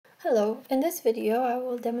Hello, in this video I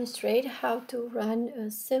will demonstrate how to run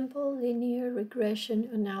a simple linear regression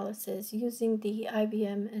analysis using the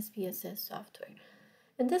IBM SPSS software.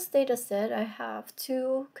 In this data set I have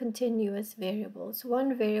two continuous variables.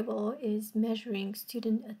 One variable is measuring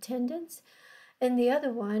student attendance and the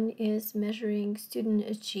other one is measuring student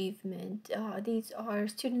achievement. These are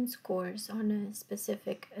student scores on a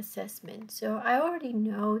specific assessment. So I already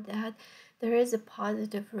know that there is a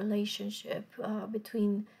positive relationship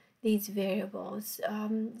between these variables.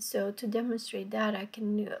 So to demonstrate that, I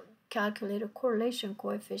can calculate a correlation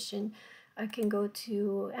coefficient. I can go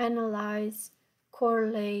to Analyze,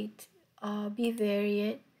 Correlate,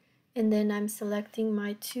 Bivariate, and then I'm selecting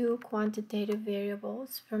my two quantitative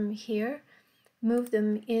variables from here, move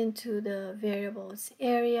them into the variables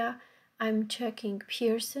area. I'm checking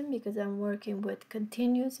Pearson because I'm working with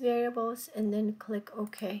continuous variables, and then click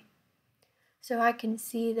OK. So I can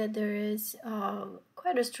see that there is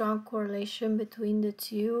quite a strong correlation between the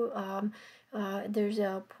two. There's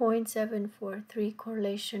a 0.743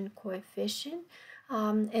 correlation coefficient,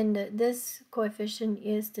 and this coefficient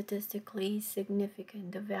is statistically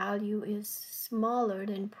significant. The value is smaller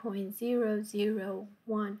than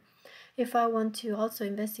 0.001. If I want to also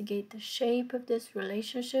investigate the shape of this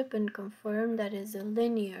relationship and confirm that is a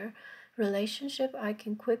linear relationship, I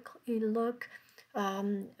can quickly look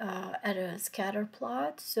at a scatter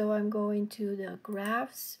plot. So I'm going to the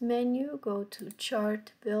graphs menu, go to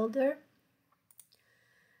chart builder,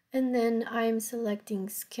 and then I'm selecting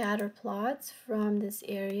scatter plots from this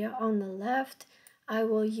area. On the left, I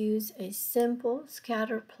will use a simple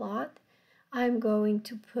scatter plot. I'm going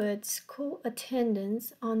to put school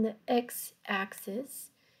attendance on the x-axis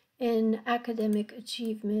and academic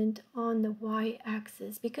achievement on the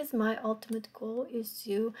y-axis, because my ultimate goal is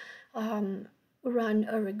to run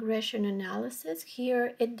a regression analysis.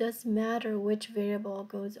 Here it does matter which variable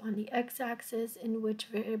goes on the x-axis and which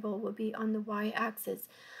variable will be on the y-axis.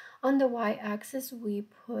 On the y-axis we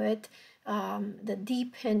put the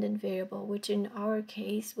dependent variable, which in our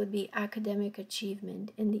case would be academic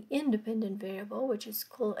achievement, and the independent variable, which is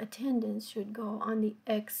school attendance, should go on the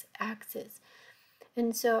x-axis.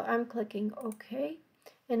 And so I'm clicking OK,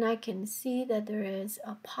 and I can see that there is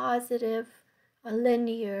a positive, a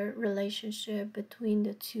linear relationship between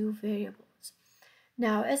the two variables.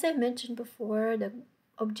 Now, as I mentioned before, the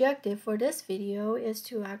objective for this video is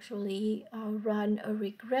to actually run a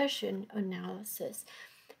regression analysis.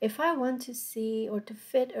 If I want to see or to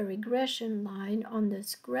fit a regression line on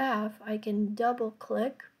this graph, I can double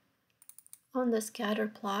click on the scatter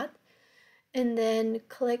plot and then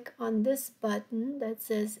click on this button that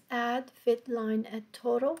says Add Fit Line at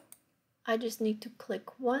Total. I just need to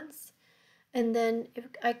click once, and then if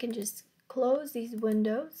I can just close these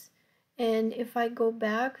windows, and if I go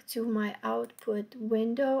back to my output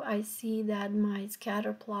window, I see that my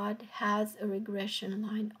scatter plot has a regression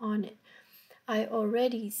line on it. I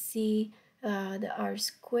already see the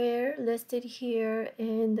R-square listed here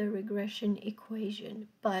in the regression equation.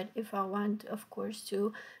 But if I want, of course,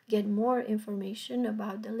 to get more information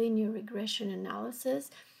about the linear regression analysis,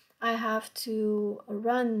 I have to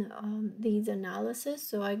run these analyses.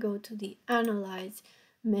 So I go to the Analyze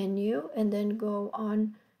menu and then go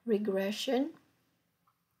on Regression,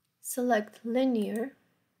 select Linear,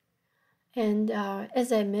 and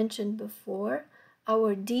as I mentioned before,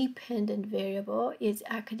 our dependent variable is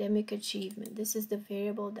academic achievement. This is the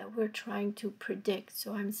variable that we're trying to predict.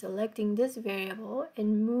 So I'm selecting this variable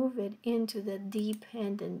and move it into the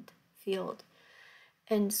dependent field.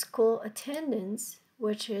 And school attendance,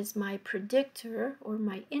 which is my predictor or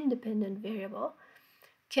my independent variable,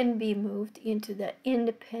 can be moved into the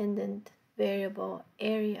independent variable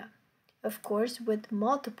area. Of course, with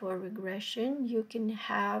multiple regression, you can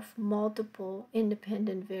have multiple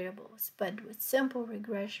independent variables, but with simple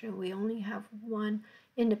regression, we only have one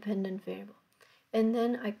independent variable. And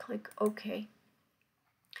then I click OK.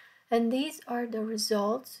 And these are the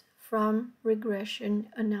results from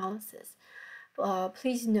regression analysis.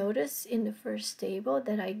 Please notice in the first table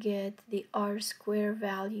that I get the R-square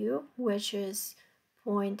value, which is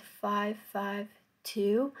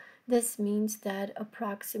 0.552. This means that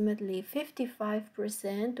approximately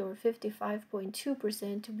 55% or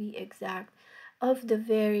 55.2% to be exact of the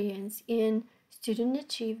variance in student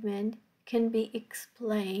achievement can be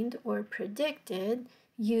explained or predicted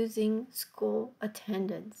using school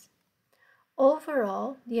attendance.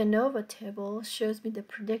 Overall, the ANOVA table shows me the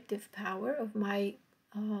predictive power of my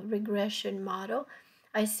regression model.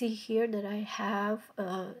 I see here that I have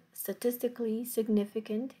a statistically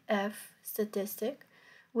significant F statistic,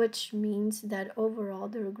 which means that overall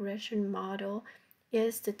the regression model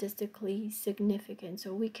is statistically significant.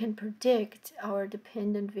 So we can predict our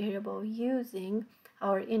dependent variable using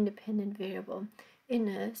our independent variable in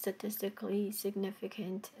a statistically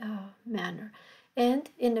significant manner. And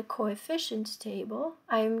in the coefficients table,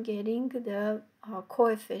 I am getting the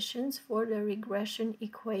coefficients for the regression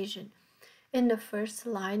equation. In the first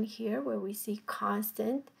line here, where we see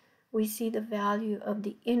constant, we see the value of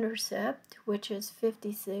the intercept, which is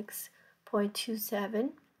 56.27.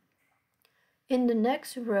 In the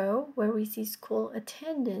next row, where we see school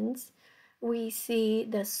attendance, we see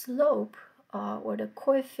the slope or the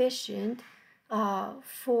coefficient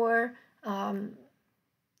for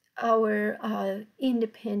our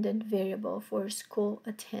independent variable for school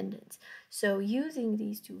attendance. So using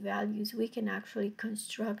these two values, we can actually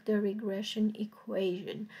construct the regression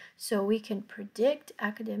equation. So we can predict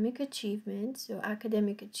academic achievement. So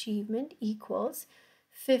academic achievement equals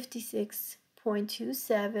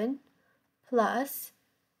 56.27 plus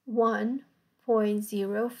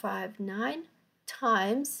 1.059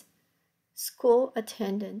 times school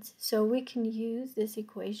attendance. So we can use this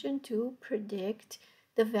equation to predict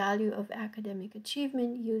the value of academic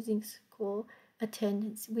achievement using school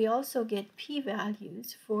attendance. We also get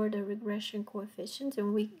p-values for the regression coefficients,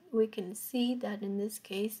 and we can see that in this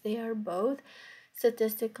case they are both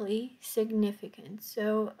statistically significant.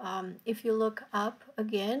 So if you look up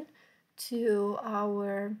again to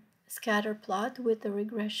our scatter plot with the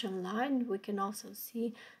regression line, we can also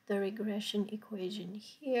see the regression equation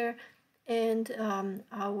here and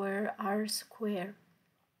our R square.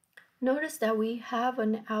 Notice that we have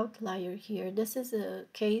an outlier here. This is a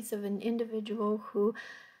case of an individual who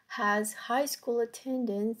has high school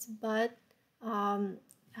attendance but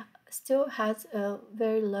still has a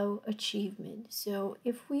very low achievement. So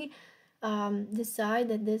if we decide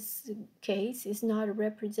that this case is not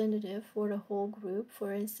representative for the whole group,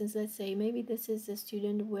 for instance, let's say maybe this is a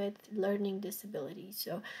student with learning disability.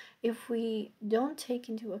 So if we don't take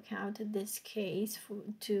into account this case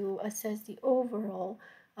to assess the overall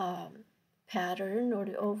pattern or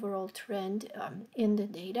the overall trend in the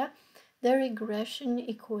data, the regression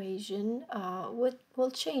equation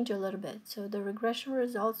will change a little bit. So the regression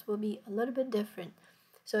results will be a little bit different.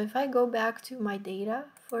 So if I go back to my data,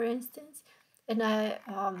 for instance, and I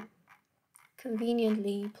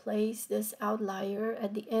conveniently place this outlier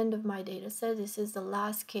at the end of my data set, this is the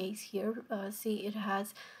last case here. See, it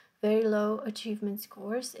has very low achievement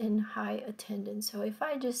scores and high attendance. So if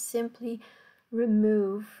I just simply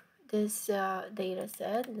remove this data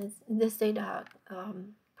set, this data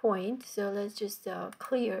point, so let's just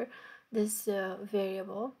clear this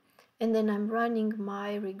variable, and then I'm running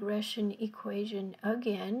my regression equation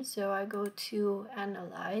again. So I go to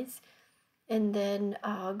analyze, and then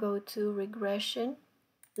go to regression,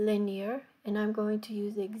 linear, and I'm going to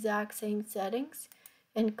use the exact same settings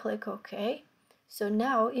and click OK. So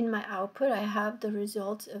now in my output, I have the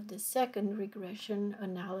results of the second regression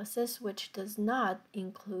analysis, which does not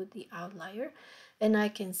include the outlier. And I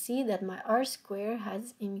can see that my R square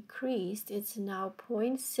has increased. It's now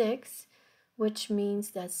 0.6, which means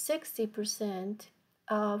that 60%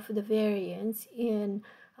 of the variance in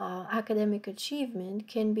academic achievement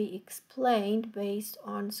can be explained based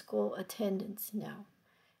on school attendance now.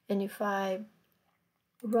 And if I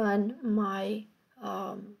run my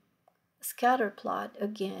scatter plot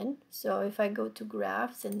again, so if I go to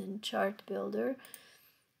graphs and then chart builder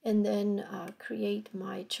and then create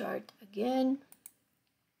my chart again,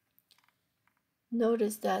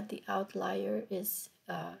 notice that the outlier is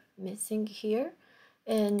missing here,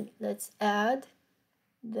 and let's add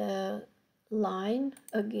the line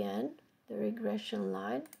again, the regression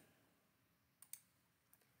line.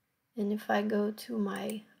 And if I go to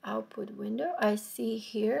my output window, I see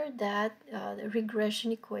here that the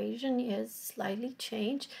regression equation is slightly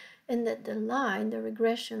changed, and that the line, the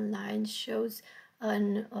regression line, shows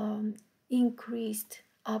an increased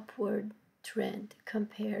upward trend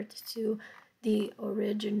compared to the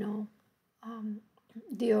original one.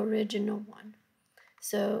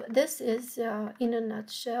 So this is in a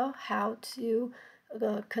nutshell how to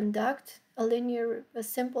conduct a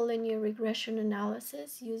simple linear regression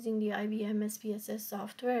analysis using the IBM SPSS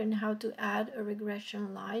software, and how to add a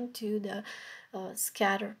regression line to the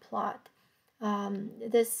scatter plot.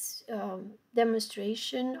 This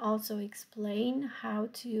demonstration also explains how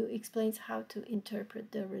to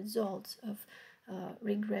interpret the results of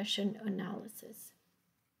regression analysis.